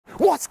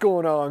What's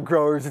going on,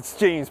 growers? It's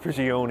James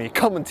Prigioni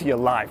coming to you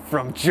live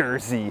from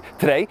Jersey.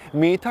 Today,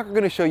 me and Tuck are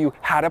going to show you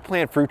how to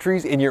plant fruit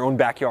trees in your own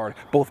backyard,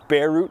 both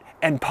bare root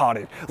and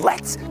potted.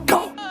 Let's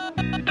go!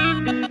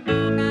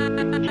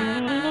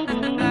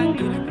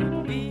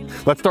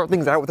 Let's start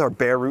things out with our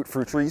bare root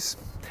fruit trees.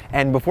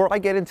 And before I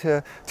get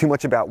into too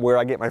much about where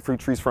I get my fruit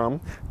trees from,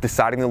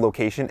 deciding the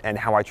location and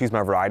how I choose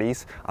my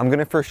varieties, I'm going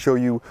to first show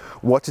you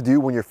what to do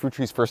when your fruit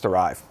trees first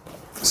arrive.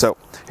 So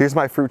here's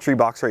my fruit tree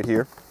box right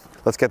here.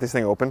 Let's get this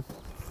thing open.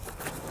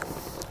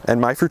 And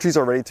my fruit trees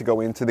are ready to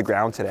go into the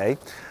ground today,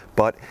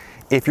 but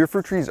if your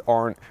fruit trees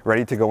aren't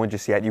ready to go in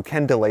just yet, you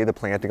can delay the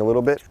planting a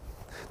little bit.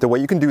 The way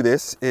you can do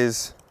this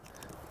is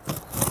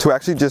to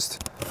actually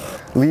just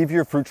leave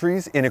your fruit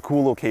trees in a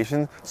cool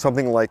location,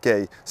 something like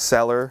a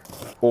cellar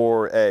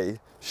or a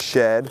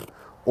shed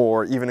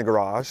or even a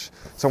garage,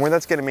 somewhere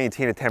that's going to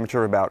maintain a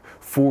temperature of about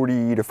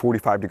 40 to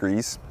 45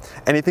 degrees.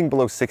 Anything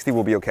below 60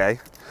 will be okay.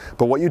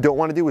 But what you don't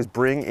want to do is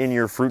bring in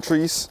your fruit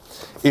trees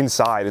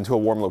inside into a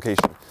warm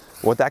location.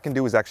 What that can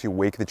do is actually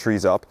wake the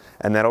trees up,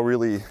 and that'll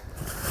really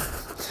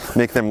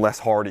make them less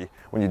hardy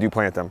when you do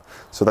plant them.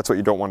 So that's what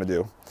you don't want to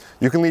do.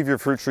 You can leave your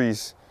fruit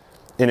trees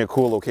in a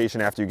cool location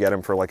after you get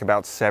them for like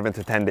about 7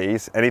 to 10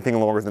 days. Anything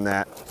longer than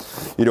that,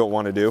 you don't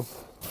want to do.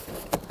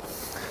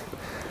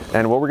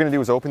 And what we're going to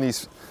do is open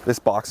this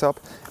box up,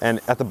 and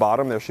at the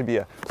bottom there should be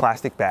a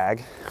plastic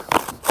bag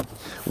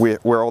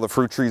where all the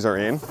fruit trees are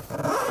in,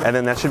 and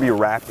then that should be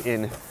wrapped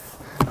in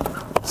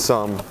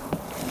some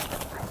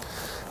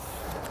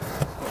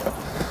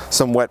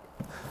wet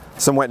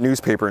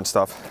newspaper and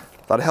stuff.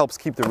 That helps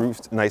keep the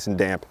roots nice and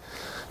damp.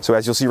 So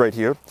as you'll see right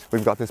here,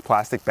 we've got this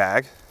plastic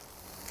bag.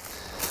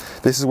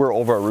 This is where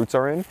all of our roots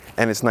are in,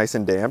 and it's nice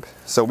and damp.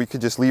 So we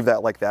could just leave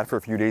that like that for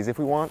a few days if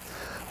we want.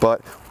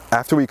 But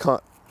after we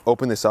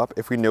open this up,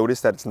 if we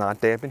notice that it's not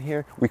damp in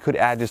here, we could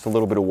add just a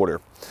little bit of water.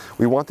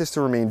 We want this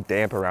to remain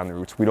damp around the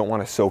roots. We don't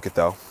want to soak it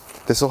though.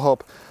 This will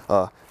help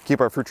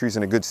keep our fruit trees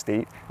in a good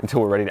state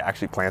until we're ready to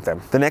actually plant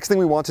them. The next thing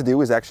we want to do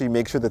is actually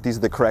make sure that these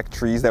are the correct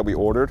trees that we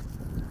ordered.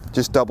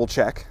 Just double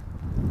check.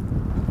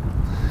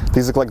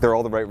 These look like they're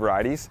all the right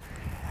varieties.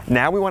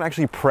 Now we want to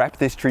actually prep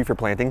this tree for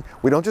planting.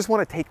 We don't just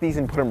want to take these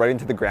and put them right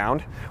into the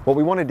ground. What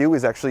we want to do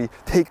is actually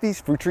take these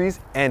fruit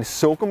trees and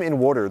soak them in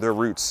water, their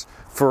roots,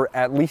 for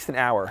at least an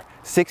hour.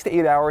 6 to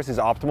 8 hours is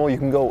optimal. You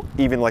can go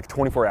even like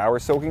 24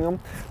 hours soaking them,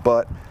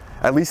 but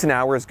at least an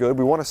hour is good.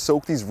 We want to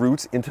soak these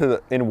roots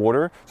in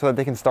water so that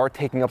they can start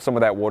taking up some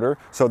of that water,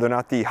 so they're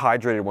not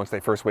dehydrated once they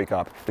first wake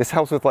up. This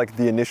helps with like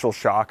the initial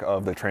shock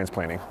of the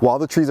transplanting. While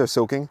the trees are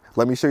soaking,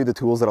 let me show you the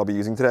tools that I'll be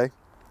using today.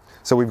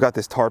 So we've got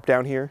this tarp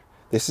down here.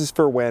 This is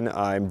for when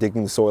I'm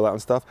digging the soil out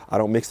and stuff. I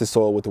don't mix the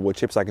soil with the wood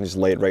chips. I can just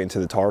lay it right into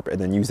the tarp and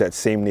then use that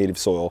same native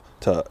soil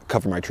to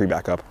cover my tree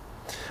back up.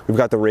 We've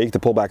got the rake to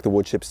pull back the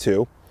wood chips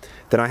too.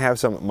 Then I have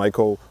some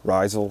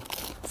mycorrhizal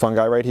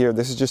fungi right here.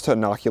 This is just to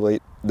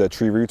inoculate the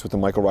tree roots with the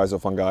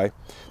mycorrhizal fungi.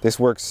 This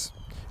works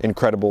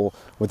incredible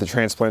with the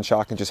transplant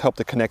shock and just help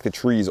to connect the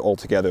trees all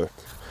together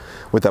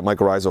with that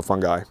mycorrhizal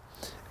fungi.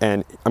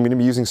 And I'm going to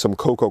be using some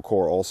cocoa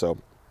coir also.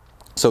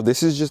 So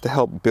this is just to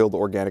help build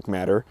organic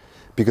matter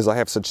because I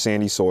have such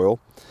sandy soil.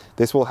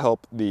 This will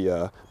help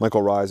the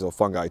mycorrhizal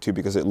fungi too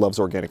because it loves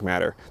organic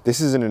matter.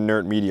 This is an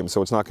inert medium,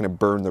 so it's not going to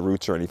burn the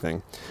roots or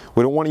anything.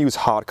 We don't want to use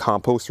hot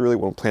compost really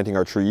when planting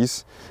our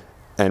trees,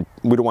 and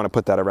we don't want to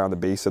put that around the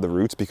base of the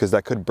roots because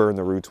that could burn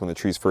the roots when the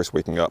tree's first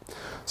waking up.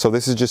 So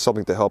this is just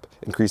something to help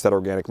increase that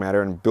organic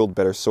matter and build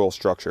better soil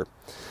structure.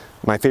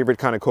 My favorite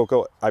kind of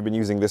cocoa, I've been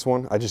using this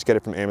one. I just get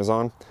it from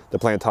Amazon, the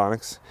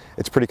Plantonics.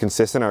 It's pretty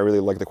consistent. I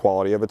really like the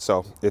quality of it,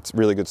 so it's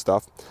really good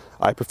stuff.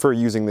 I prefer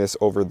using this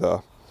over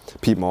the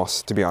peat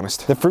moss, to be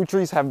honest. The fruit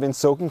trees have been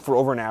soaking for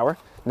over an hour.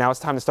 Now it's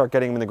time to start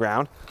getting them in the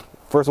ground.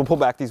 First, we'll pull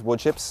back these wood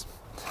chips.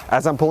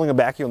 As I'm pulling them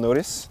back, you'll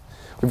notice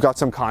we've got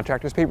some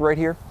contractor's paper right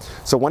here.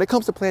 So when it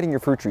comes to planting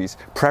your fruit trees,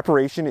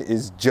 preparation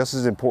is just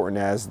as important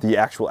as the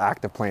actual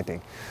act of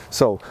planting.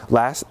 So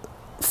last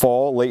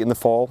fall, late in the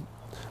fall,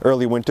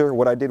 early winter,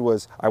 what I did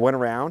was I went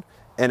around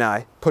and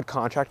I put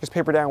contractor's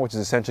paper down, which is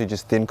essentially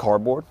just thin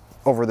cardboard,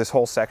 over this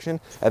whole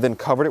section, and then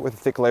covered it with a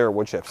thick layer of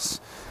wood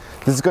chips.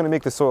 This is going to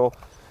make the soil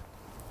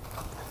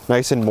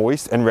nice and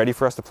moist and ready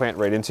for us to plant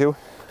right into.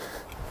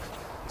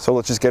 So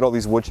let's just get all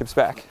these wood chips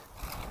back.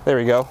 There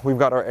we go. We've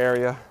got our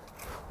area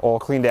all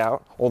cleaned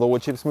out, all the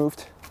wood chips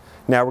moved.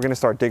 Now we're going to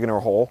start digging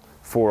our hole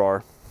for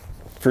our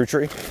fruit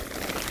tree,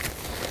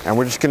 and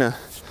we're just going to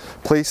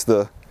place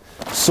the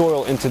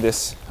soil onto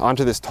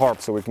this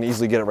tarp so we can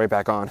easily get it right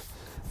back on.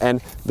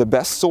 And the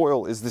best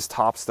soil is this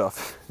top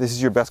stuff. This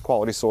is your best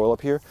quality soil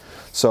up here.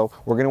 So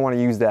we're going to want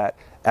to use that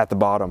at the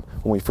bottom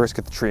when we first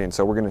get the tree in.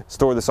 So we're going to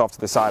store this off to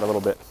the side a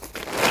little bit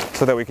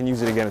so that we can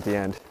use it again at the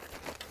end.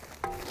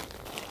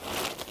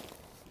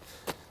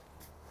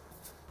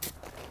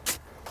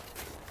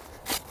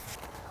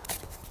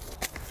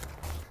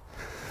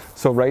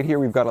 So right here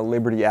we've got a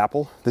Liberty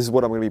apple. This is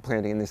what I'm going to be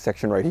planting in this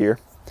section right here.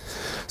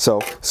 So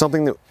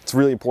something that's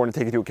really important to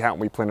take into account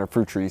when we plant our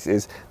fruit trees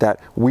is that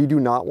we do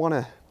not want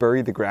to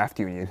bury the graft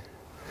union.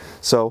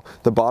 So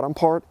the bottom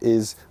part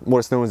is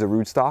what's known as a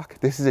rootstock.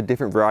 This is a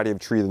different variety of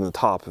tree than the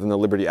top, than the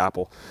Liberty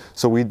apple.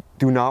 So we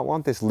do not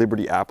want this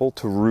Liberty apple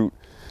to root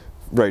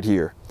right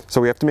here. So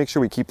we have to make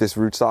sure we keep this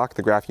rootstock,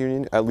 the graft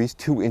union, at least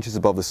 2 inches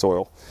above the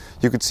soil.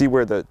 You can see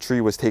where the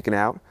tree was taken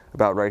out,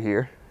 about right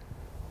here.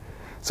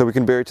 So we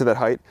can bury it to that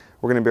height.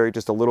 We're gonna bury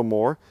just a little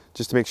more,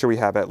 just to make sure we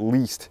have at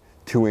least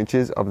 2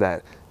 inches of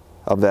that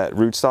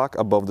rootstock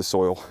above the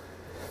soil.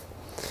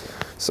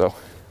 So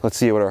let's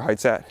see what our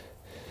height's at.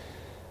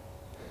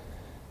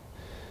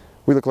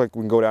 We look like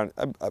we can go down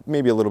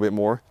maybe a little bit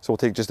more, so we'll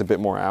take just a bit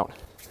more out.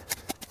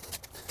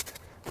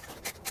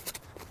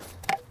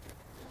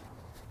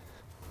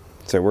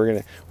 So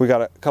we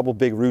got a couple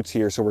big roots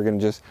here, so we're gonna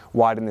just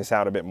widen this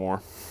out a bit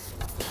more.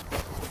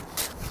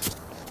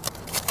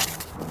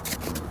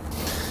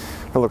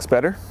 It looks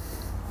better.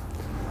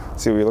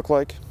 See what we look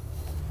like.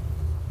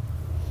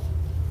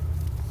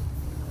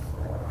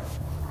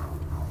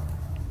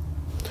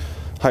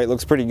 Height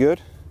looks pretty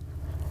good.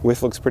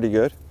 Width looks pretty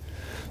good.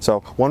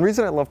 So one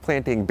reason I love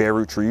planting bare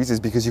root trees is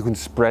because you can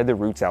spread the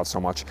roots out so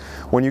much.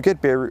 When you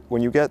get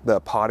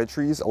the potted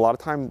trees, a lot of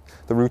time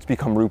the roots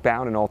become root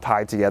bound and all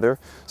tied together.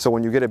 So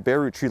when you get a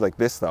bare root tree like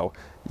this though,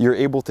 you're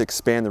able to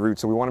expand the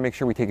roots. So we want to make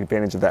sure we take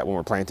advantage of that when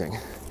we're planting.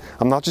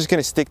 I'm not just going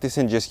to stick this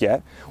in just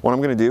yet. What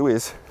I'm going to do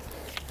is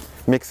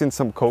mix in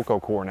some cocoa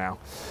coir now.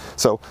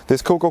 So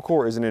this cocoa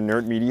coir is an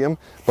inert medium,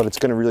 but it's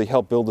going to really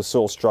help build the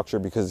soil structure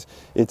because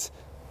it's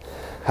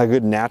a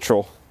good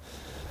natural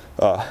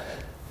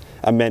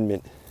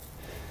amendment.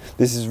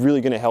 This is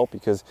really going to help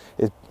because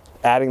it's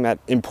adding that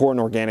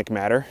important organic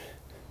matter,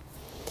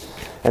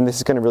 and this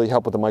is going to really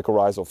help with the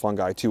mycorrhizal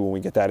fungi too when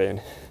we get that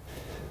in.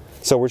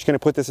 So we're just going to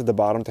put this at the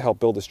bottom to help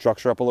build the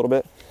structure up a little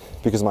bit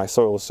because my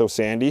soil is so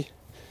sandy.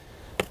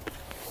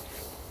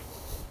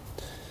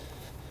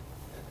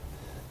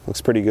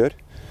 Looks pretty good.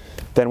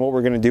 Then what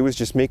we're going to do is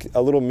just make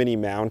a little mini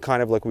mound,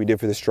 kind of like we did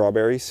for the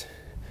strawberries,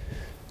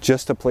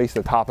 just to place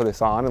the top of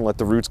this on and let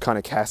the roots kind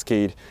of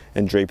cascade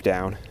and drape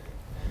down.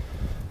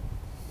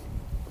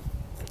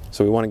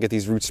 So we want to get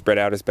these roots spread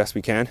out as best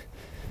we can,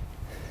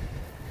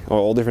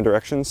 all different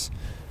directions,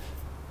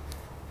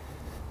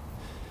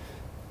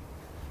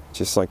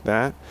 just like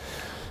that.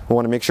 We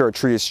want to make sure our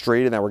tree is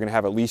straight and that we're going to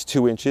have at least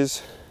 2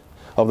 inches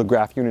of the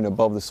graft unit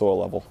above the soil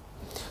level.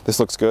 This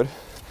looks good.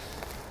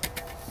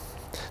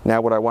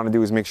 Now what I want to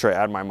do is make sure I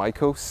add my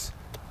mycos,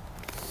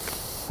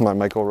 my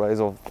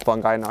mycorrhizal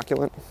fungi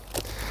inoculant.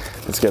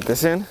 Let's get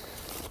this in.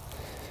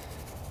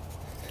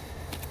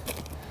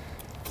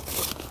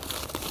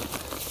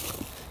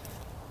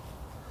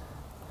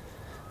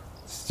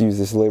 Let's use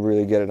this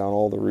liberally to get it on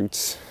all the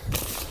roots.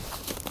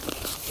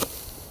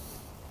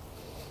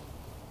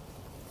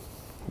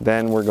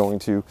 Then we're going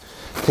to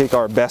take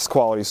our best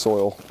quality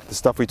soil, the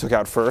stuff we took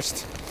out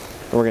first,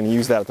 and we're going to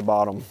use that at the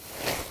bottom.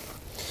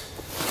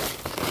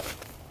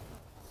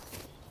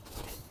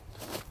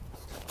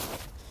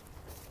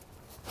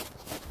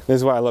 This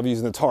is why I love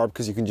using the tarp,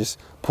 because you can just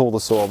pull the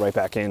soil right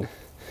back in.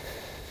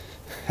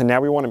 And now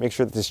we want to make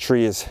sure that this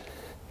tree is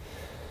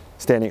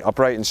standing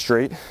upright and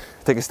straight.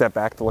 Take a step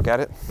back to look at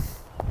it.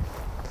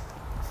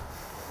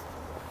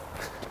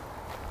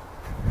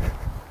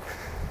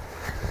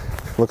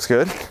 Looks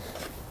good.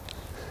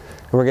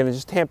 And we're going to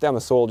just tamp down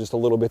the soil just a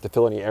little bit to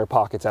fill any air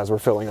pockets as we're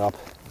filling up.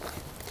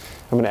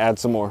 I'm going to add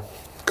some more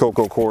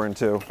cocoa coir in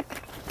too.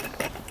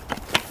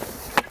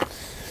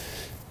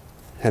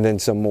 And then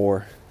some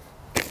more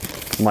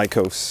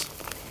mycos.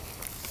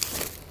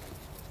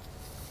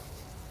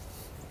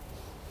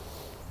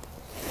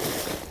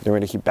 Then we're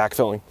going to keep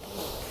backfilling.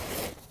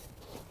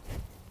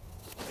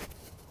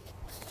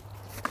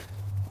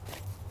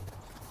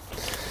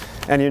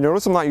 And you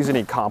notice I'm not using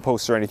any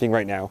compost or anything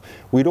right now.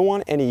 We don't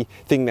want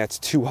anything that's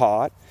too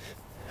hot.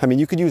 I mean,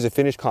 you could use a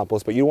finished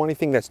compost, but you don't want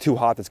anything that's too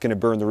hot that's going to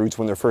burn the roots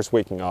when they're first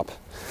waking up.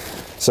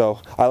 So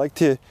I like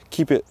to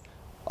keep it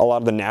a lot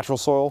of the natural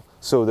soil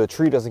so the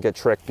tree doesn't get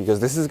tricked, because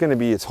this is going to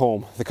be its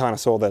home, the kind of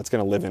soil that it's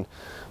going to live in.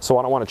 So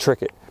I don't want to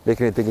trick it,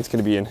 making it think it's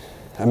going to be an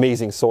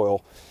amazing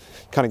soil,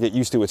 kind of get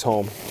used to its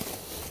home.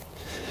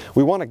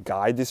 We want to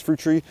guide this fruit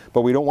tree,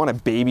 but we don't want to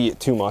baby it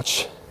too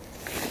much.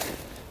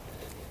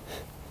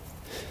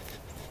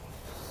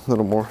 A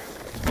little more.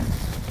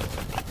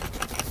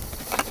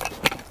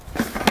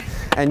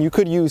 And you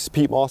could use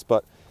peat moss,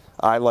 but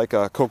I like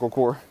a cocoa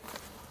coir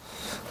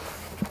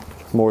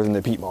more than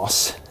the peat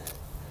moss.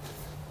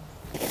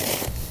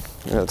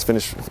 Yeah, let's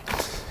finish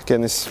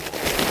getting this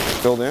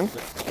filled in.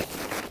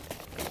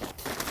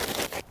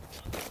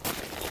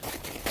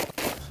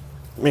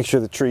 Make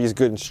sure the tree is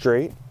good and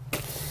straight.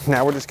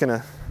 Now we're just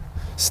gonna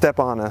step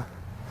on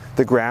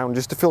the ground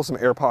just to fill some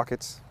air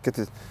pockets, get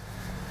the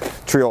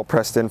tree all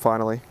pressed in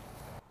finally.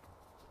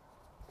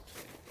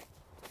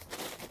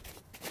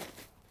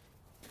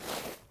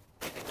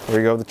 There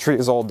we go, the tree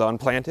is all done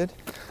planted.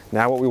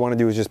 Now what we want to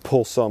do is just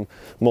pull some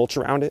mulch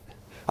around it.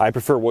 I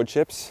prefer wood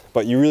chips,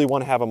 but you really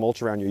want to have a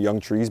mulch around your young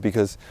trees,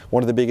 because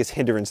one of the biggest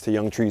hindrance to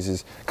young trees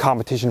is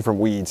competition from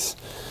weeds.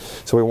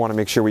 So we want to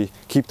make sure we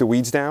keep the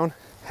weeds down,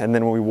 and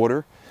then when we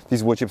water,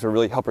 these wood chips will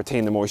really help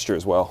retain the moisture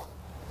as well.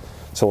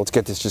 So let's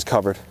get this just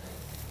covered.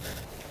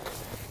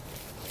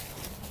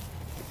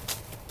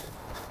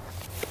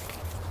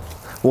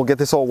 We'll get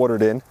this all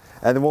watered in,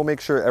 and then we'll make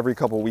sure every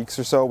couple weeks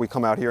or so we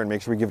come out here and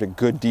make sure we give it a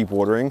good deep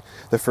watering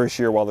the first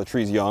year while the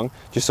tree's young,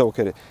 just so it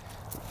could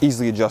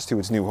easily adjust to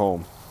its new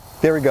home.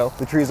 There we go,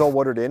 the tree is all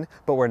watered in,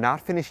 but we're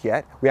not finished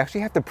yet. We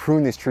actually have to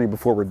prune this tree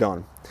before we're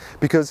done.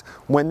 Because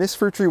when this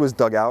fruit tree was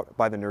dug out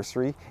by the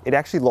nursery, it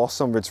actually lost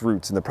some of its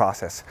roots in the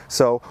process.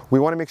 So we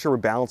want to make sure we're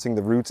balancing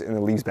the roots and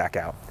the leaves back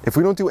out. If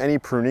we don't do any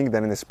pruning,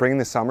 then in the spring and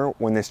the summer,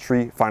 when this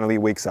tree finally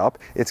wakes up,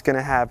 it's going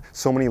to have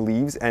so many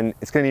leaves and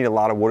it's going to need a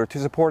lot of water to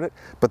support it,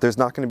 but there's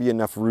not going to be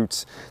enough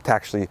roots to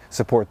actually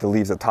support the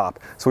leaves at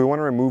top. So we want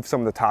to remove some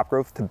of the top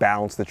growth to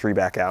balance the tree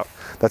back out.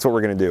 That's what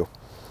we're going to do.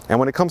 And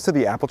when it comes to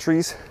the apple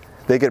trees,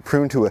 they get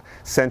pruned to a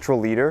central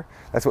leader.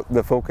 That's what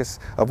the focus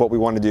of what we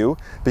want to do,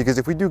 because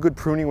if we do good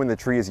pruning when the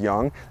tree is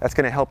young, that's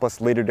going to help us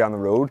later down the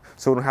road,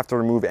 so we don't have to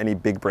remove any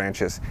big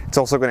branches. It's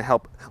also going to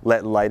help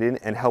let light in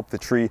and help the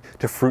tree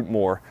to fruit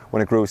more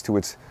when it grows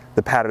to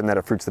the pattern that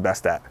it fruits the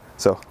best at.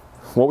 So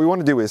what we want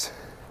to do is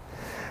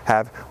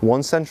have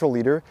one central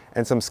leader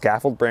and some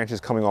scaffold branches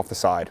coming off the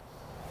side.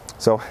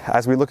 So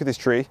as we look at this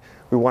tree,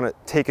 we want to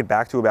take it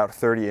back to about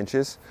 30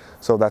 inches.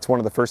 So that's one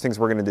of the first things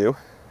we're going to do.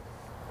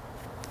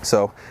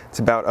 So it's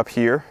about up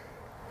here.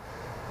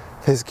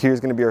 This here is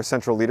going to be our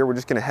central leader. We're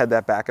just going to head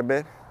that back a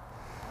bit.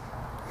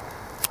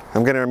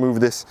 I'm going to remove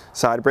this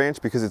side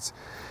branch because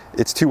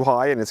it's too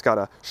high and it's got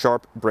a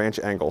sharp branch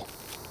angle.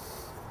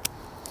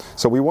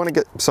 So we want to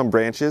get some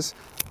branches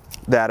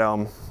that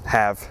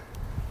have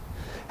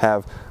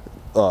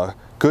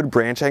good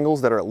branch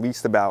angles that are at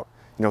least about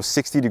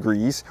 60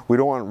 degrees. We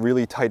don't want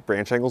really tight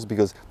branch angles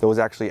because those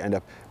actually end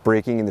up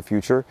breaking in the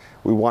future.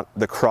 We want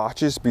the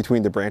crotches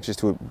between the branches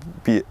to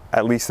be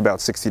at least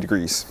about 60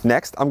 degrees.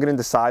 Next, I'm going to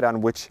decide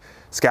on which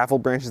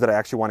scaffold branches that I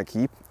actually want to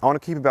keep. I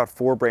want to keep about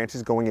 4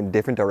 branches going in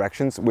different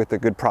directions with a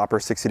good proper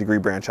 60-degree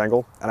branch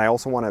angle. And I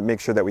also want to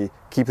make sure that we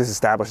keep this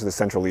established as a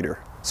central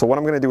leader. So what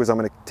I'm going to do is I'm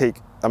going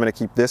to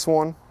keep this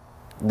one,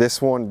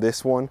 this one,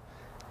 this one,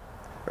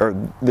 or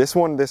this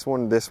one, this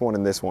one, this one,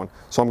 and this one.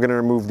 So I'm going to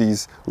remove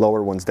these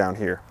lower ones down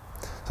here.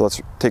 So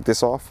let's take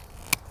this off.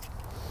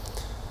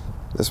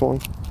 This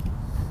one.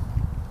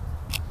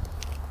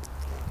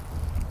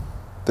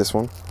 This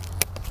one.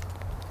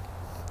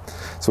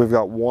 So we've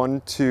got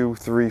 1, 2,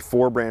 3,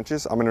 4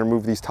 branches. I'm going to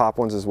remove these top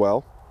ones as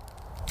well.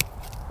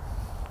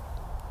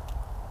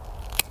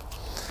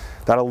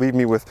 That'll leave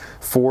me with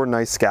 4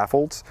 nice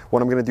scaffolds.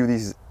 What I'm going to do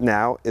these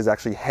now is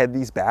actually head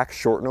these back,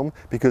 shorten them,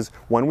 because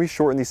when we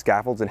shorten these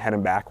scaffolds and head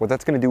them back, what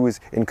that's going to do is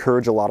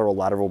encourage a lot of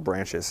lateral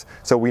branches.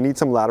 So we need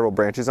some lateral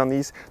branches on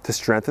these to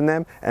strengthen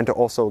them and to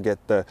also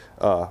get the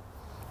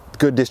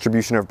good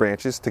distribution of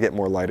branches to get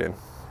more light in.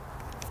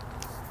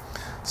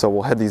 So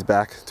we'll head these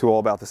back to all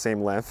about the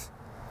same length.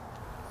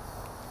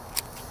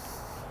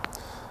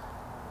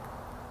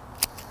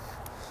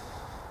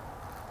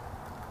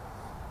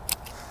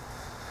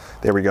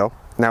 There we go.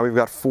 Now we've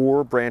got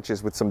 4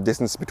 branches with some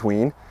distance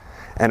between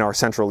and our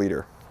central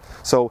leader.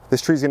 So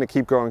this tree is going to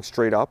keep growing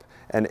straight up,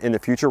 and in the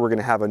future we're going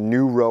to have a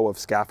new row of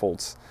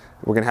scaffolds.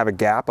 We're going to have a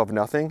gap of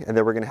nothing, and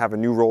then we're going to have a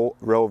new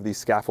row of these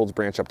scaffolds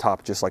branch up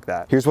top just like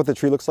that. Here's what the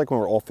tree looks like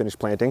when we're all finished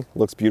planting. It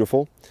looks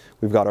beautiful.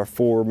 We've got our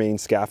 4 main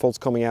scaffolds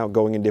coming out,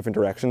 going in different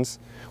directions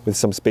with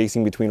some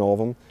spacing between all of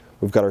them.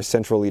 We've got our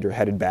central leader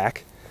headed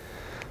back.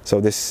 So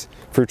this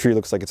fruit tree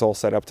looks like it's all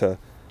set up to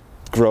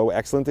grow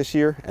excellent this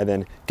year and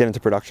then get into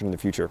production in the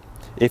future.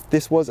 If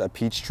this was a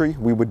peach tree,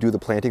 we would do the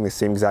planting the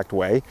same exact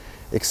way,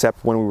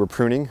 except when we were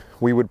pruning,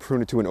 we would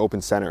prune it to an open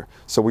center.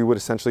 So we would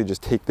essentially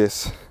just take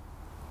this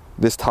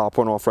top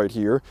one off right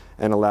here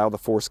and allow the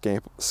 4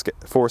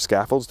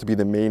 scaffolds to be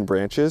the main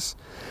branches,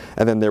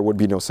 and then there would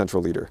be no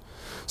central leader.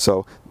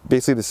 So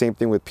basically the same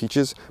thing with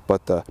peaches,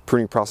 but the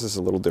pruning process is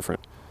a little different.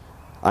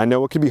 I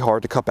know it can be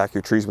hard to cut back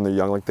your trees when they're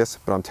young like this,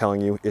 but I'm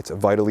telling you, it's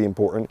vitally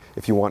important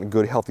if you want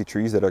good, healthy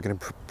trees that are going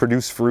to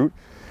produce fruit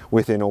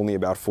within only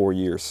about 4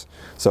 years.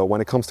 So when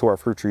it comes to our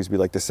fruit trees, we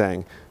like the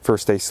saying,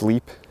 first they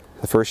sleep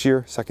the first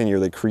year, second year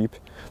they creep,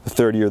 the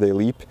third year they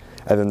leap,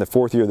 and then the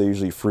 4th year they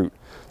usually fruit.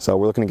 So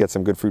we're looking to get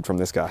some good fruit from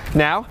this guy.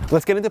 Now,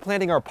 let's get into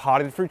planting our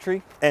potted fruit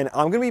tree. And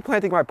I'm gonna be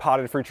planting my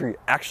potted fruit tree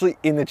actually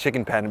in the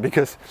chicken pen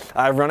because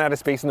I've run out of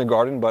space in the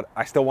garden, but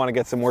I still wanna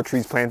get some more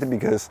trees planted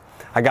because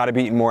I gotta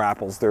be eating more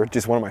apples. They're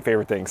just one of my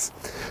favorite things.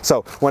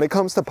 So when it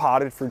comes to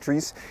potted fruit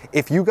trees,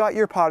 if you got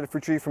your potted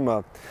fruit tree from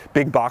a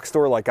big box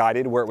store like I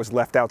did where it was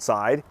left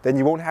outside, then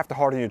you won't have to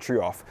harden your tree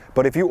off.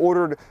 But if you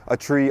ordered a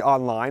tree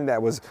online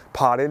that was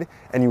potted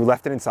and you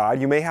left it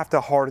inside, you may have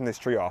to harden this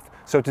tree off.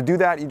 So to do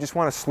that, you just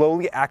want to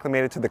slowly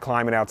acclimate it to the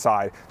climate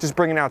outside. Just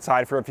bring it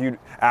outside for a few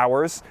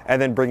hours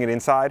and then bring it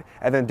inside,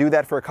 and then do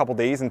that for a couple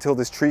days until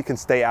this tree can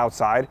stay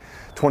outside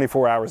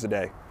 24 hours a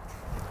day.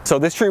 So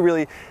this tree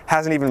really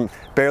hasn't even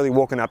barely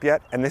woken up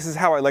yet, and this is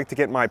how I like to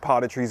get my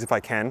potted trees if I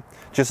can,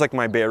 just like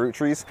my bare root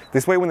trees.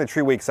 This way when the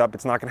tree wakes up,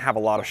 it's not gonna have a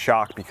lot of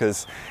shock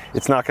because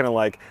it's not gonna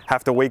like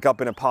have to wake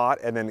up in a pot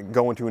and then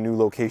go into a new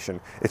location.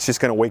 It's just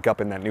gonna wake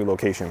up in that new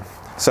location.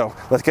 So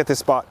let's get this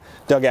spot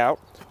dug out.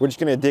 we're just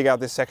gonna dig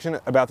out this section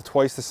about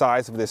twice the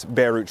size of this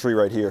bare root tree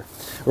right here.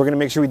 We're gonna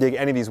make sure we dig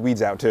any of these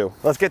weeds out too.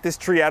 Let's get this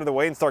tree out of the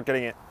way and start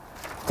getting it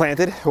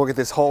planted. We'll get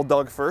this hole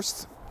dug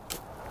first.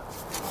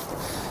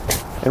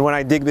 And when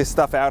I dig this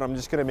stuff out, I'm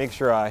just gonna make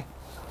sure I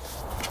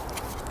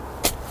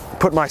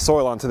put my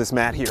soil onto this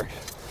mat here,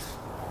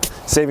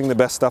 saving the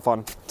best stuff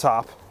on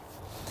top.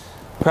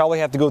 Probably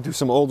have to go through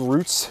some old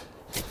roots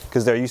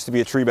because there used to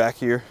be a tree back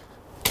here.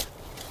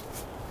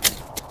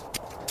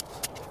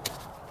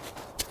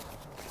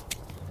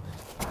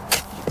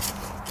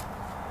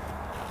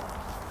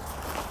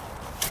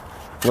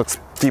 Looks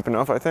deep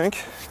enough, I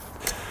think.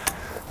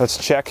 Let's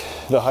check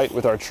the height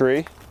with our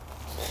tree.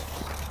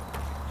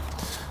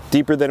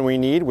 Deeper than we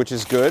need, which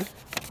is good.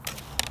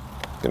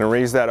 Gonna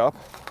raise that up.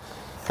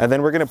 And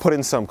then we're gonna put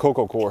in some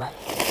cocoa coir.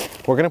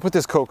 We're gonna put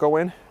this cocoa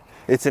in.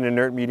 It's an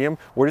inert medium.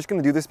 We're just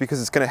gonna do this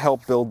because it's gonna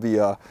help build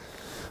the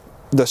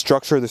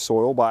structure of the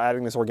soil by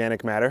adding this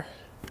organic matter.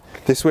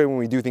 This way, when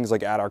we do things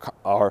like add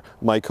our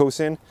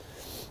mycos in,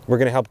 we're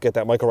gonna help get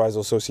that mycorrhizal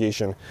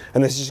association.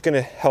 And this is just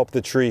gonna help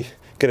the tree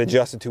get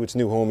adjusted to its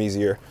new home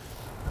easier,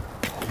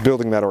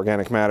 building that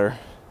organic matter.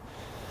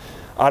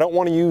 I don't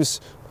want to use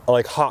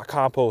like hot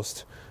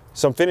compost.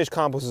 Some finished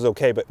compost is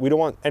okay, but we don't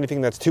want anything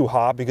that's too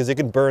hot because it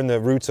can burn the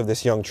roots of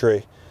this young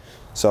tree.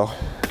 So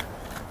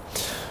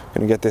I'm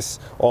gonna get this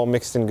all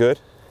mixed in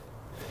good.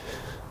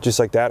 Just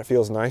like that, it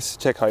feels nice.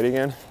 Check height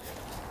again.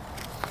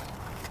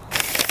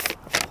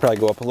 Probably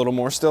go up a little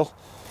more still.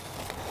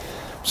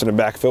 I'm just gonna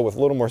backfill with a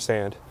little more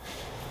sand.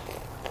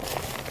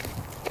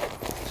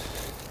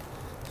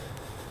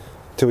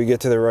 Till we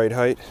get to the right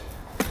height.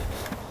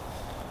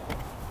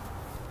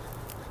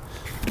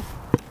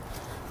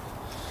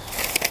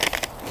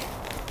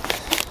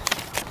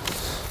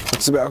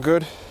 That's about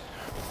good.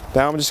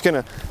 Now I'm just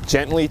gonna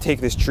gently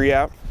take this tree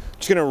out. I'm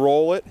just gonna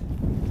roll it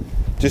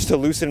just to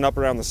loosen it up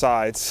around the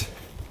sides.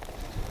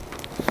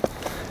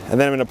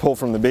 And then I'm gonna pull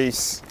from the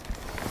base.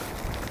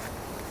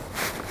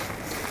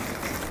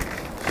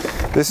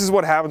 This is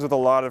what happens with a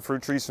lot of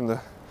fruit trees from the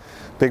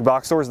big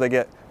box stores. They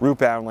get root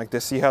bound like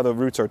this. See how the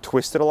roots are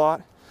twisted a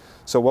lot?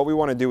 So what we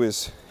want to do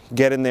is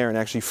get in there and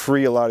actually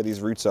free a lot of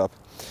these roots up.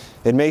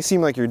 It may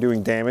seem like you're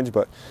doing damage,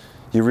 but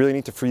you really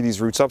need to free these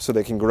roots up so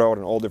they can grow out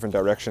in all different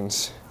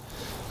directions.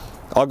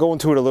 I'll go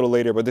into it a little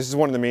later, but this is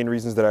one of the main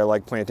reasons that I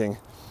like planting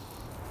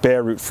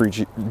bare root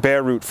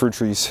fruit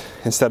trees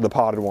instead of the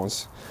potted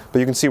ones. But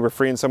you can see we're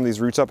freeing some of these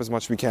roots up as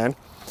much as we can.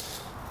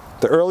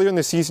 The earlier in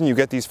the season you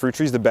get these fruit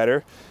trees, the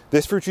better.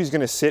 This fruit tree is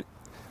going to sit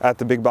at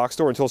the big box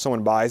store until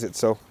someone buys it.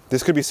 So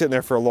this could be sitting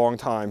there for a long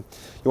time.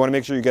 You want to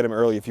make sure you get them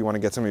early if you want to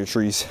get some of your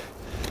trees.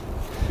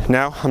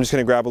 Now I'm just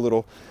going to grab a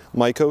little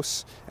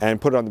mycos and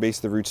put it on the base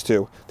of the roots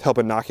too to help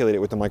inoculate it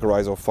with the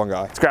mycorrhizal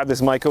fungi. Let's grab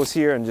this mycos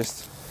here and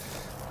just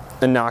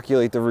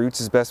inoculate the roots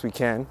as best we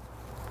can.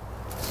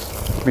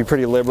 Be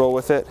pretty liberal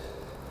with it.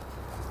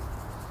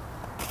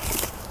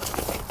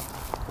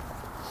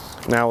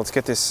 Now let's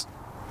get this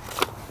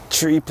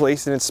tree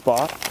placed in its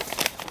spot,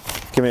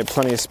 giving it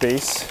plenty of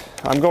space.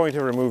 I'm going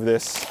to remove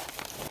this.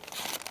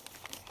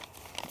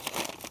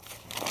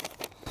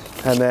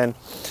 And then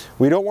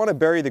we don't want to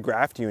bury the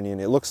graft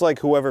union. It looks like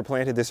whoever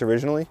planted this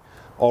originally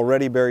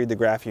already buried the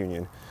graft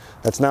union.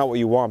 That's not what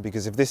you want,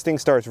 because if this thing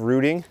starts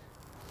rooting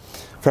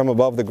from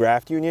above the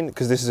graft union,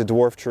 because this is a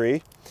dwarf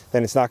tree,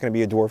 then it's not going to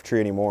be a dwarf tree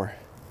anymore.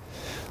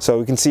 So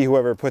we can see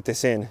whoever put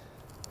this in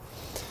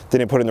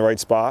didn't put it in the right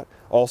spot.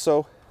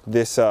 Also,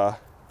 this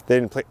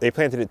they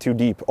planted it too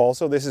deep.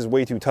 Also, this is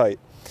way too tight.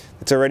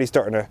 It's already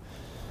starting to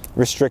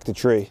restrict the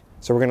tree.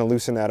 So we're going to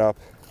loosen that up.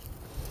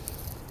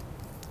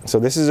 So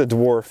this is a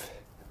dwarf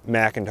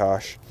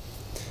Macintosh.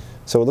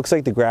 So it looks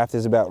like the graft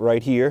is about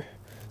right here.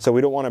 So we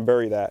don't want to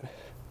bury that.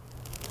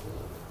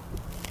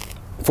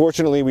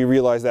 Fortunately, we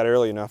realized that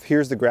early enough.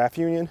 Here's the graft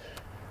union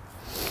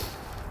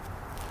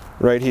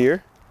right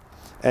here.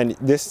 And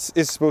this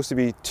is supposed to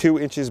be 2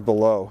 inches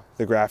below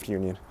the graft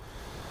union.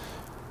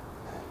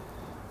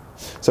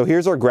 So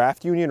here's our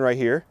graft union right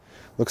here.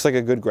 Looks like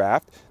a good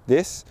graft.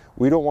 This,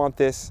 we don't want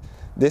this.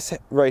 This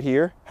right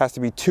here has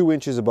to be 2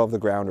 inches above the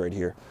ground right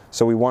here.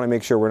 So we want to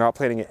make sure we're not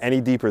planting it any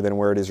deeper than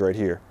where it is right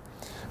here.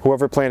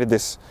 Whoever planted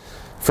this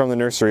from the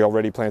nursery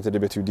already planted a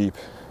bit too deep.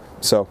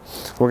 So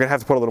we're gonna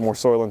have to put a little more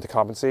soil in to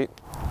compensate.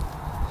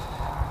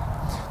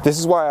 This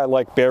is why I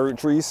like bare root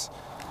trees.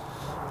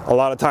 A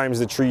lot of times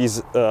the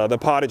trees, the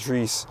potted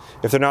trees,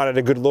 if they're not at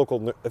a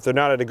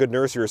good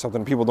nursery or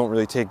something, people don't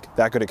really take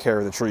that good a care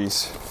of the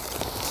trees.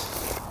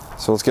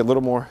 So let's get a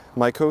little more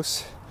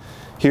mycos.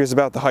 Here's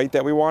about the height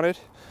that we wanted.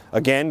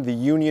 Again, the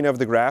union of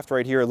the graft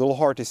right here, a little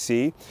hard to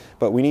see,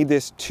 but we need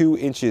this 2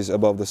 inches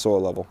above the soil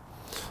level.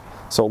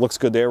 So it looks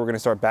good there. We're gonna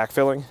start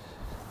backfilling.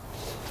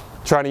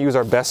 Trying to use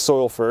our best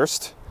soil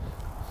first.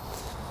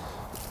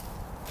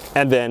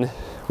 And then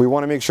we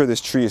wanna make sure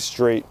this tree is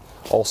straight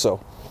also,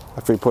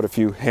 after we put a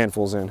few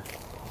handfuls in.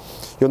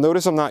 You'll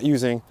notice I'm not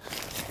using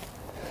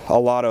a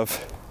lot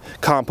of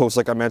compost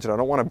like I mentioned. I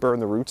don't wanna burn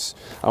the roots.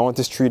 I want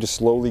this tree to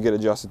slowly get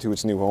adjusted to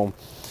its new home.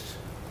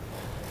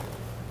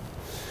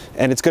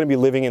 And it's gonna be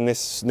living in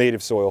this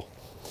native soil.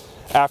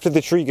 After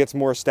the tree gets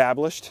more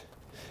established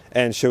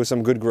and shows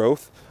some good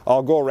growth,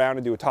 I'll go around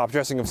and do a top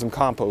dressing of some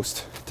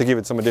compost to give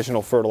it some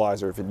additional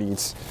fertilizer if it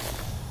needs.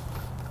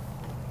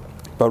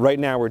 But right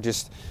now we're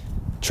just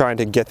trying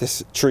to get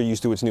this tree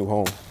used to its new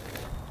home.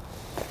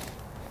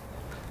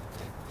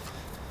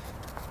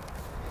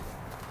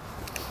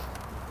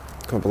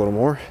 Come up a little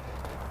more.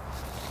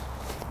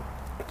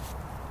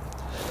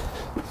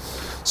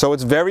 So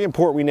it's very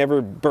important we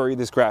never bury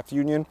this graft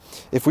union.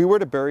 If we were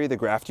to bury the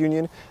graft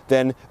union,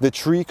 then the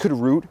tree could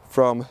root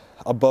from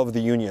above the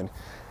union.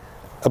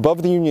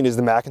 Above the union is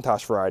the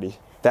Macintosh variety.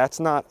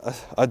 That's not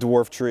a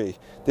dwarf tree.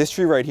 This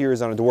tree right here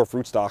is on a dwarf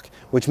rootstock,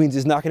 which means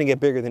it's not going to get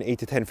bigger than 8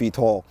 to 10 feet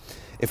tall.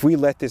 If we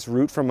let this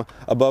root from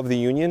above the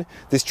union,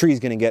 this tree is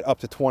going to get up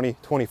to 20,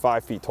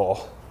 25 feet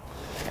tall.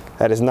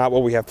 That is not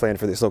what we have planned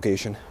for this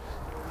location.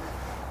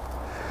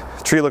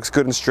 The tree looks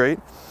good and straight.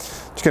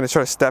 Just going to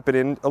try to step it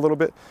in a little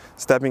bit,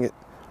 stepping it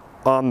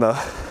on the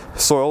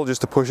soil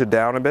just to push it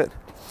down a bit,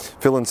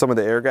 fill in some of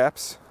the air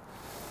gaps.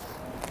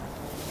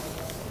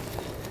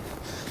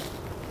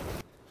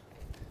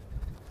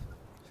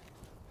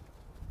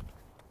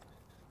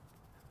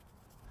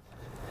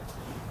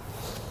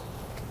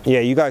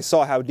 Yeah, you guys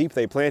saw how deep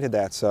they planted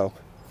that, so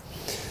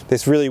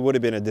this really would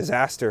have been a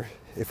disaster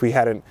if we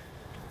hadn't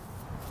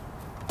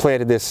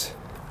planted this.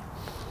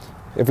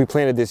 If we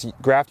planted this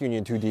graft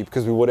union too deep,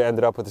 because we would have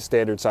ended up with a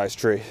standard sized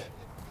tree.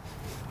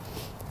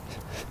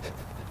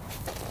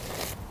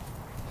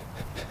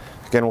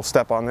 Again, we'll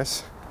step on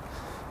this,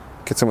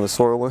 get some of the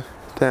soil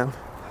down.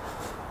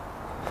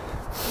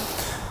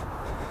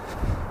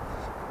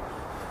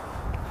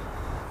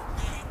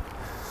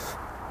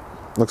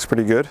 Looks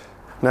pretty good.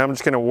 Now I'm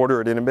just going to water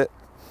it in a bit.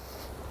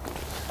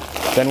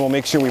 Then we'll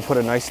make sure we put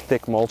a nice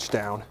thick mulch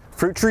down.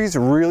 Fruit trees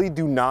really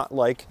do not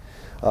like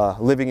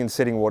living in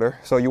sitting water,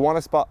 so you want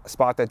a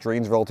spot that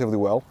drains relatively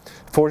well.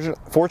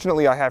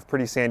 Fortunately, I have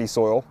pretty sandy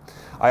soil.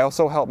 I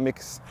also help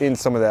mix in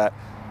some of that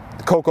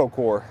cocoa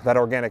core, that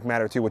organic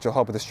matter too, which will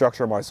help with the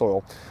structure of my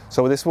soil.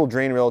 So this will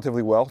drain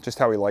relatively well, just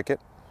how we like it.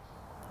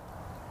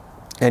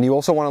 And you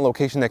also want a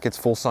location that gets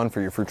full sun for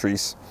your fruit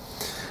trees,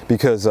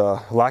 because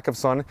lack of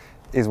sun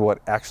is what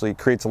actually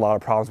creates a lot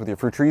of problems with your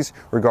fruit trees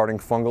regarding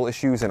fungal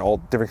issues and all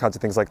different kinds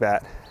of things like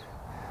that.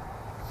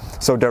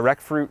 So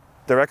direct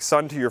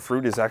sun to your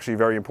fruit is actually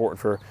very important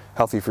for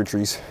healthy fruit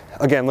trees.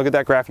 Again, look at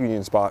that graft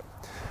union spot.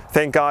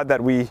 Thank God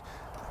that we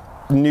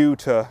knew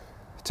to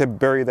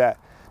bury that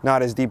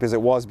not as deep as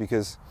it was,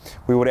 because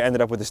we would have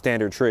ended up with a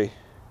standard tree.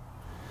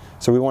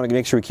 So we want to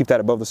make sure we keep that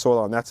above the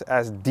soil, and that's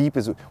as deep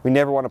as, we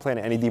never want to plant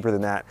it any deeper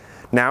than that.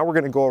 Now we're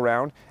going to go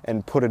around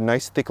and put a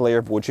nice thick layer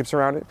of wood chips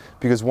around it,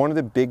 because one of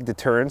the big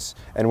deterrents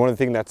and one of the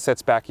things that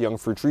sets back young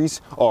fruit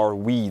trees are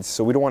weeds.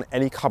 So we don't want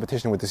any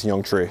competition with this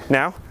young tree.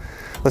 Now,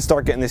 let's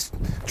start getting this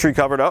tree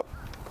covered up.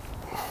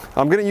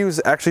 I'm going to use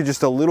actually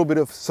just a little bit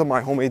of some of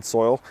my homemade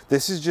soil.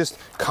 This is just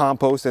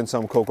compost and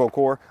some cocoa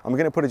core. I'm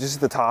going to put it just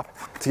at the top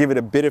to give it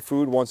a bit of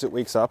food once it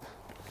wakes up.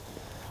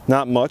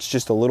 Not much,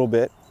 just a little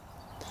bit.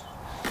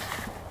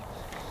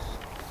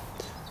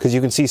 Because you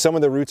can see some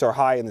of the roots are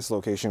high in this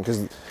location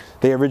because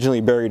they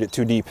originally buried it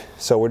too deep.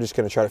 So we're just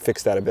going to try to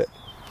fix that a bit.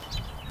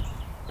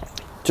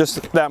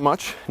 Just that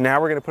much.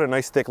 Now we're going to put a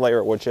nice thick layer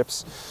of wood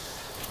chips.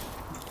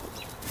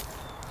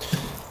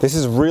 This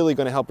is really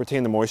going to help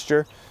retain the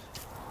moisture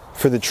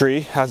for the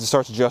tree as it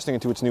starts adjusting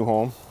into its new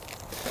home.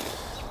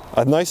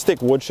 A nice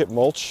thick wood chip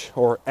mulch,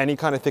 or any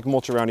kind of thick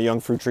mulch around a young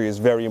fruit tree, is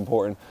very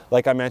important.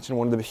 Like I mentioned,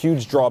 one of the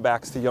huge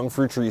drawbacks to young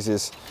fruit trees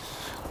is,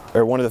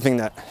 or one of the things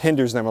that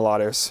hinders them a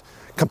lot is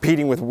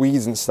competing with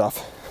weeds and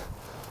stuff.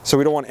 So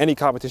we don't want any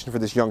competition for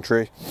this young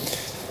tree.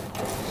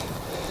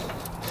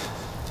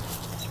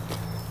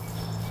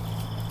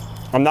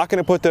 I'm not going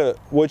to put the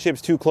wood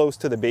chips too close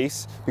to the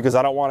base, because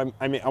I don't want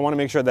to, I want to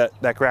make sure that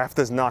that graft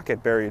does not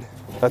get buried.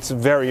 That's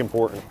very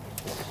important.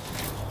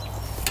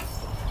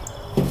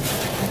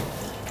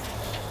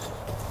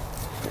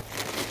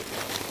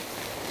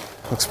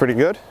 Looks pretty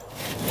good.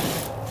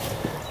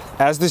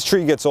 As this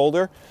tree gets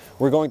older,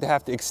 we're going to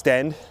have to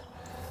extend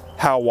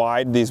how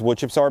wide these wood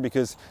chips are,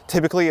 because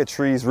typically a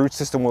tree's root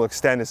system will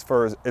extend as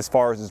far as its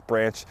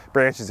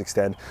branches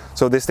extend.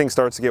 So this thing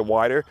starts to get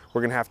wider,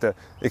 we're gonna have to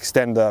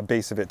extend the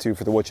base of it too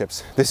for the wood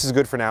chips. This is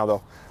good for now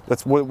though.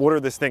 Let's water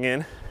this thing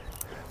in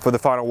for the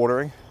final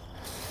watering.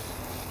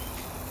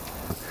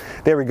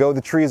 There we go,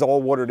 the tree is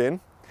all watered in.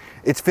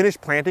 It's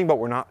finished planting, but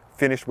we're not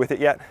finished with it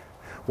yet.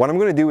 What I'm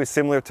gonna do is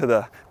similar to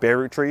the bare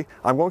root tree.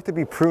 I'm going to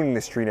be pruning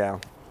this tree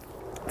now,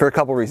 for a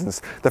couple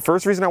reasons. The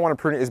first reason I want to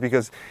prune it is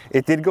because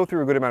it did go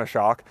through a good amount of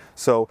shock,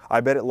 so I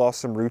bet it lost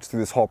some roots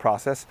through this whole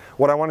process.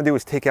 What I want to do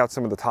is take out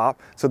some of the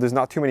top so there's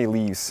not too many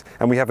leaves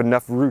and we have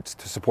enough roots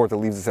to support the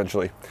leaves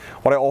essentially.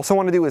 What I also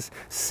want to do is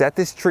set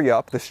this tree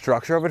up, the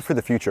structure of it, for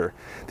the future.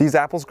 These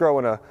apples grow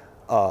in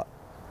a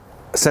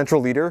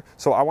central leader,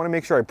 so I want to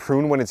make sure I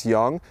prune when it's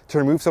young to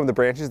remove some of the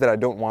branches that I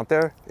don't want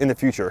there in the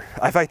future.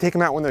 If I take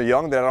them out when they're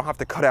young, then I don't have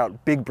to cut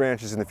out big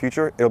branches in the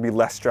future. It'll be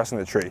less stress on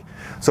the tree.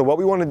 So what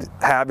we want to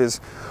have is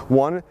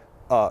one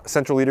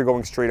central leader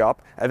going straight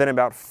up, and then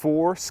about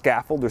 4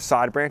 scaffold or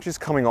side branches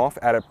coming off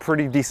at a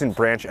pretty decent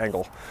branch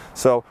angle.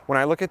 So when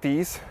I look at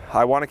these,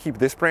 I want to keep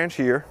this branch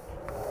here,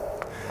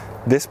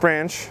 this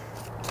branch,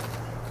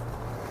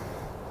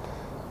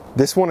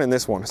 this one, and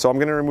this one. So I'm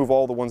going to remove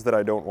all the ones that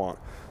I don't want.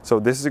 So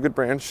this is a good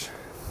branch,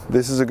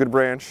 this is a good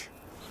branch,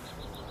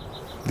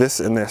 this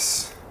and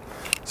this.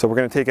 So we're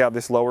going to take out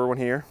this lower one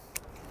here.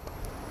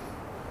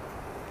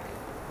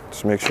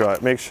 Just make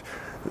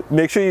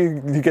sure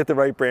you get the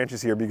right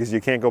branches here, because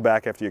you can't go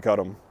back after you cut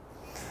them.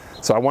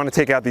 So I want to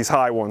take out these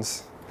high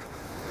ones,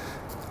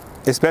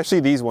 especially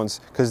these ones,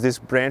 because this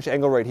branch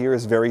angle right here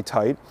is very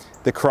tight.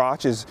 The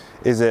crotch is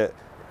a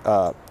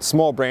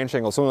small branch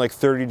angle, something like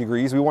 30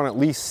 degrees. We want at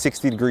least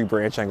 60-degree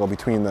branch angle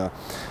between the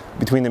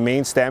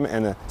main stem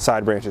and the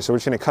side branches. So we're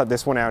just going to cut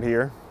this one out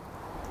here.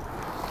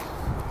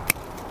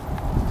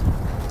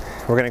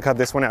 We're going to cut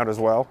this one out as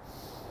well.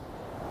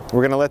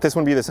 We're going to let this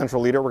one be the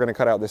central leader. We're going to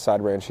cut out this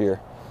side branch here.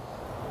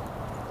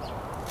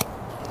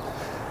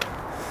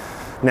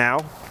 Now,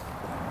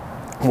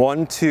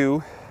 1,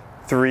 2,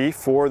 3,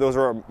 4, those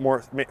are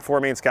our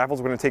 4 main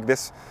scaffolds. We're going to take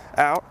this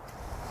out.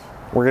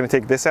 We're going to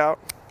take this out.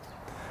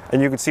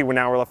 And you can see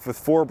now we're left with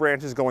 4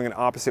 branches going in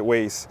opposite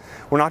ways.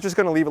 We're not just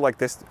going to leave it like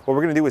this. What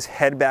we're going to do is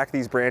head back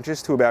these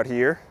branches to about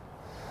here.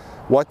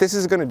 What this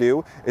is going to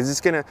do is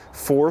it's going to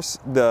force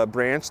the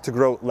branch to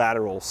grow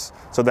laterals.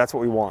 So that's what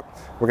we want.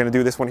 We're going to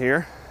do this one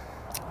here.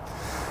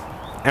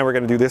 And we're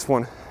going to do this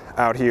one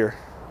out here.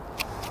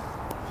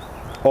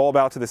 All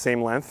about to the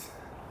same length.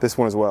 This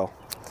one as well.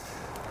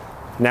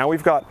 Now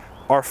we've got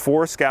our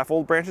 4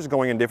 scaffold branches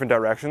going in different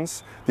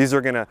directions. These are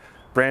going to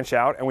branch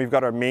out, and we've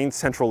got our main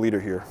central leader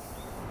here.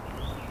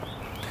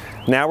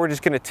 Now we're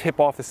just going to tip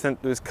off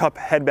this cup,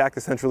 head back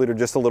the central leader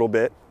just a little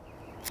bit,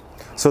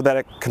 so that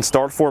it can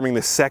start forming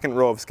the second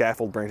row of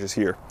scaffold branches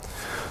here.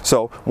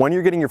 So when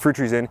you're getting your fruit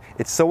trees in,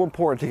 it's so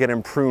important to get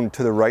them pruned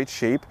to the right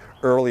shape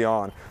early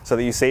on, so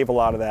that you save a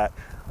lot of that,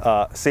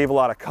 save a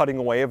lot of cutting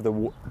away of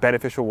the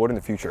beneficial wood in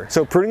the future.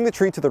 So pruning the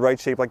tree to the right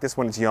shape like this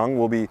when it's young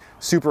will be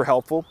super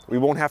helpful. We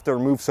won't have to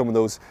remove some of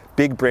those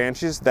big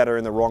branches that are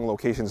in the wrong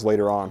locations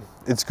later on.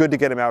 It's good to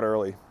get them out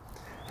early.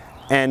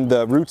 And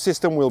the root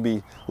system will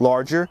be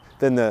larger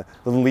than the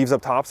leaves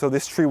up top, so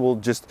this tree will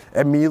just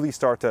immediately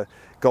start to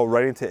go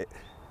right into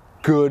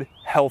good,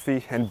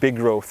 healthy, and big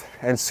growth.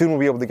 And soon we'll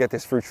be able to get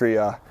this fruit tree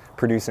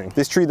producing.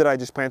 This tree that I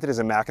just planted is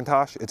a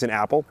Macintosh. It's an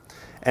apple,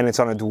 and it's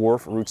on a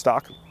dwarf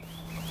rootstock.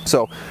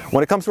 So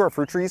when it comes to our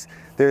fruit trees,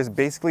 there's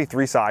basically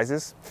 3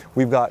 sizes.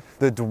 We've got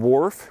the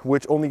dwarf,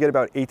 which only get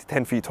about 8 to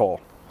 10 feet tall.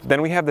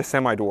 Then we have the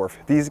semi-dwarf.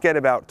 These get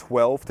about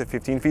 12 to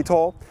 15 feet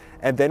tall.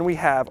 And then we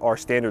have our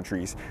standard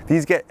trees.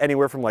 These get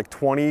anywhere from like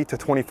 20 to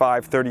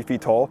 25, 30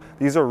 feet tall.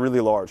 These are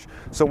really large.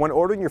 So when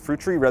ordering your fruit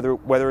tree,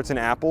 whether it's an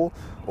apple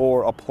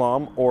or a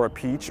plum or a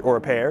peach or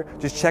a pear,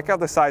 just check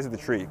out the size of the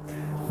tree.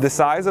 The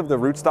size of the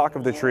rootstock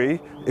of the tree,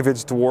 if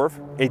it's dwarf,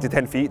 8 to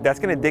 10 feet, that's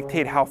going to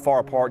dictate how far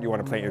apart you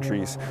want to plant your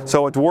trees.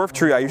 So a dwarf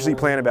tree, I usually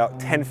plant about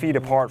 10 feet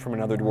apart from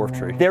another dwarf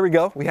tree. There we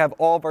go. We have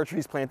all of our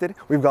trees planted.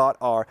 We've got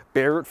our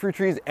bare root fruit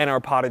trees and our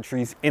potted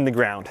trees in the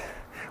ground.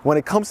 When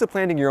it comes to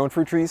planting your own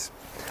fruit trees,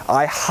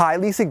 I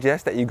highly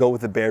suggest that you go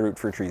with the bare root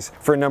fruit trees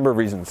for a number of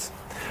reasons.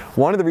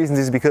 One of the reasons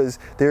is because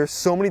there are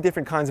so many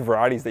different kinds of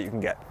varieties that you can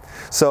get.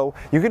 So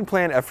you can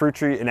plant a fruit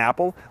tree, an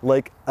apple,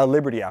 like a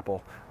Liberty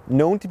apple,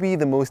 known to be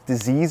the most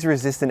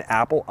disease-resistant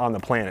apple on the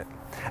planet.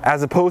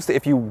 As opposed to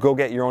if you go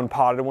get your own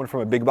potted one from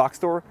a big box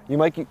store, you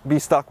might be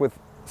stuck with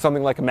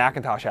something like a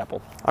Macintosh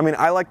apple. I mean,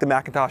 I like the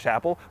Macintosh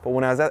apple, but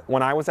when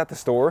I was at the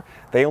store,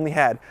 they only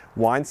had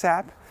Wine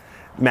Sap,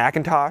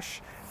 Macintosh,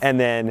 and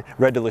then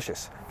Red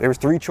Delicious. There was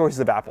 3 choices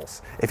of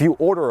apples. If you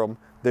order them,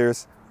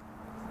 there's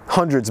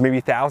hundreds, maybe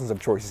thousands of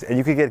choices, and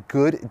you could get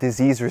good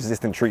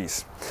disease-resistant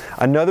trees.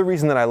 Another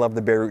reason that I love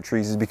the bare root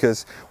trees is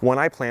because when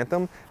I plant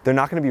them, they're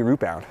not going to be root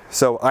bound.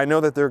 So I know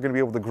that they're going to be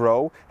able to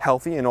grow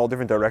healthy in all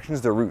different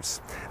directions, their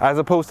roots. As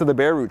opposed to the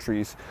bare root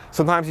trees,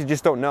 sometimes you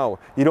just don't know.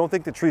 You don't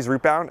think the tree's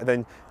root bound, and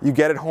then you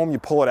get it home, you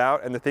pull it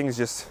out, and the thing's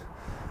just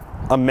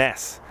a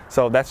mess.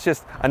 So that's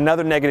just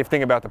another negative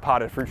thing about the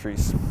potted fruit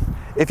trees.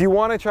 If you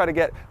want to try to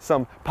get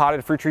some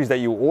potted fruit trees that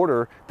you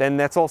order, then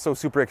that's also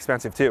super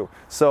expensive too.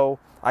 So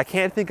I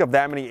can't think of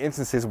that many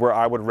instances where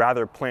I would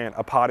rather plant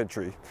a potted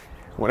tree.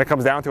 When it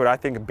comes down to it, I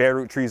think bare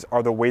root trees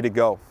are the way to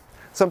go.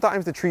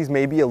 Sometimes the trees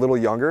may be a little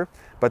younger,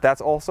 but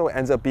that also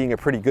ends up being a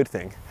pretty good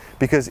thing.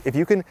 Because if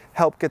you can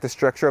help get the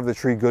structure of the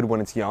tree good when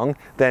it's young,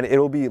 then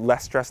it'll be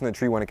less stress in the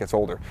tree when it gets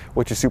older,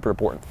 which is super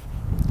important.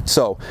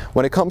 So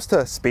when it comes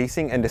to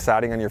spacing and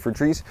deciding on your fruit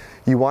trees,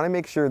 you want to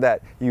make sure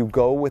that you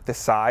go with the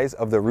size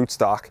of the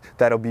rootstock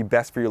that'll be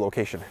best for your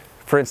location.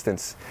 For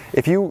instance,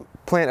 if you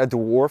plant a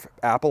dwarf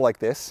apple like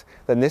this,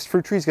 then this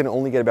fruit tree is going to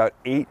only get about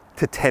 8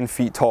 to 10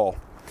 feet tall.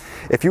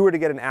 If you were to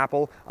get an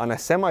apple on a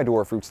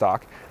semi-dwarf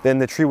rootstock, then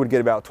the tree would get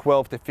about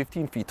 12 to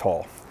 15 feet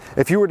tall.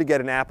 If you were to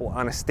get an apple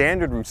on a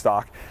standard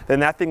rootstock, then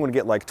that thing would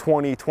get like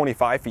 20,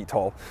 25 feet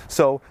tall.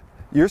 So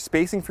your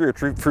spacing for your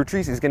fruit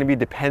trees is going to be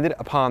dependent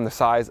upon the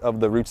size of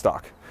the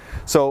rootstock.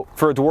 So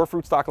for a dwarf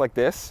rootstock like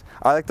this,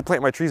 I like to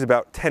plant my trees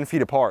about 10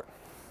 feet apart.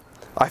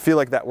 I feel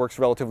like that works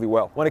relatively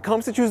well. When it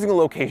comes to choosing a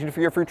location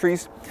for your fruit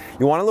trees,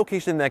 you want a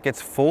location that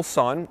gets full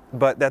sun,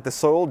 but that the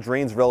soil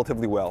drains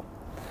relatively well.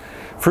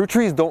 Fruit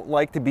trees don't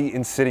like to be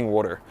in sitting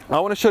water. I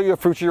want to show you a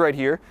fruit tree right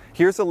here.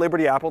 Here's a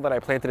Liberty apple that I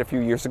planted a few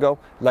years ago.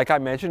 Like I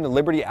mentioned, the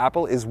Liberty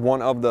apple is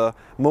one of the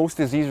most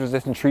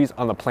disease-resistant trees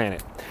on the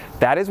planet.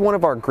 That is one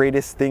of our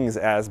greatest things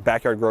as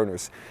backyard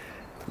growers,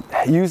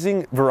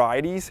 using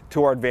varieties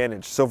to our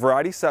advantage. So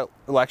variety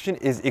selection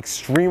is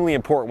extremely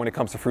important when it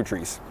comes to fruit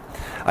trees.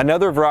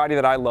 Another variety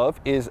that I love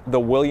is the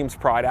Williams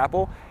Pride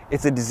apple.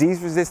 It's a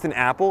disease-resistant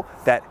apple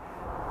that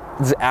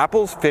the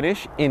apples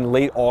finish in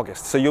late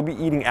August. So you'll be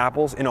eating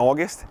apples in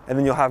August, and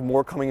then you'll have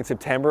more coming in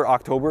September,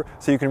 October,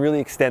 so you can really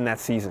extend that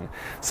season.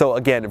 So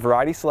again,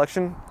 variety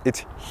selection,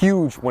 it's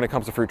huge when it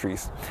comes to fruit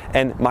trees.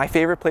 And my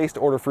favorite place to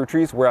order fruit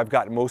trees, where I've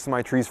got most of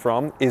my trees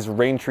from, is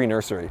Rain Tree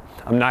Nursery.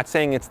 I'm not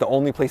saying it's the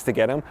only place to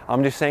get them.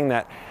 I'm just saying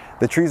that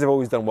the trees have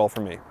always done well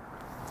for me.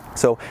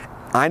 So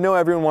I know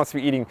everyone wants to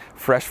be eating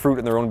fresh fruit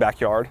in their own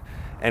backyard.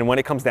 And when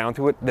it comes down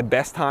to it, the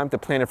best time to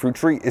plant a fruit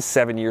tree is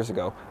 7 years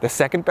ago. The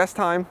second best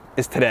time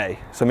is today.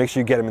 So make sure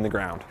you get them in the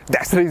ground.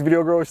 That's today's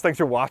video, growers. Thanks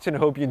for watching. I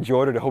hope you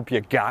enjoyed it. I hope you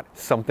got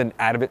something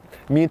out of it.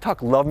 Me and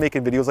Tuck love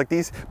making videos like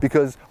these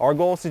because our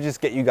goal is to just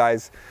get you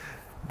guys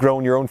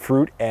growing your own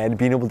fruit and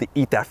being able to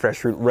eat that fresh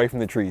fruit right from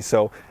the trees.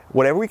 So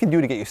whatever we can do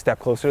to get you a step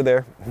closer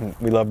there,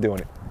 we love doing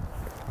it.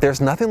 There's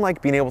nothing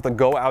like being able to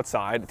go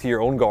outside to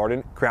your own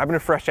garden, grabbing a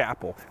fresh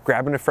apple,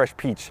 grabbing a fresh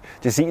peach,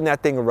 just eating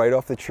that thing right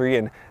off the tree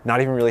and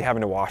not even really having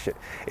to wash it.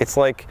 It's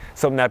like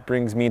something that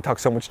brings me and Tuck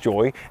so much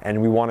joy,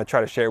 and we want to try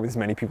to share it with as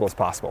many people as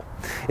possible.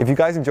 If you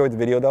guys enjoyed the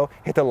video though,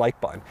 hit the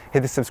like button, hit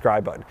the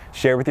subscribe button,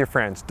 share it with your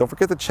friends. Don't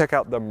forget to check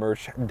out the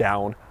merch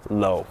down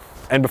low.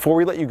 And before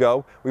we let you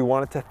go, we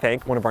wanted to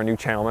thank one of our new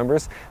channel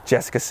members,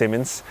 Jessica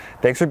Simmons.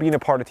 Thanks for being a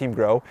part of Team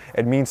Grow.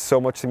 It means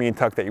so much to me and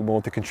Tuck that you're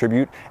willing to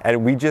contribute,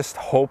 and we just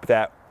hope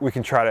that we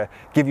can try to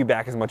give you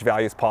back as much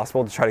value as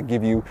possible to try to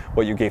give you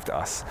what you gave to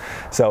us.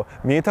 So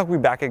me and Tuck will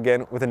be back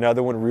again with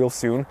another one real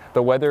soon.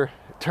 The weather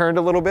turned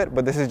a little bit,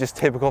 but this is just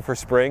typical for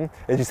spring.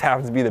 It just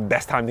happens to be the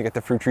best time to get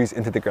the fruit trees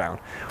into the ground.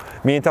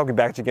 Me and Tuck will be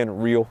back again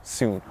real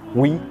soon.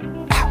 We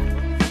out.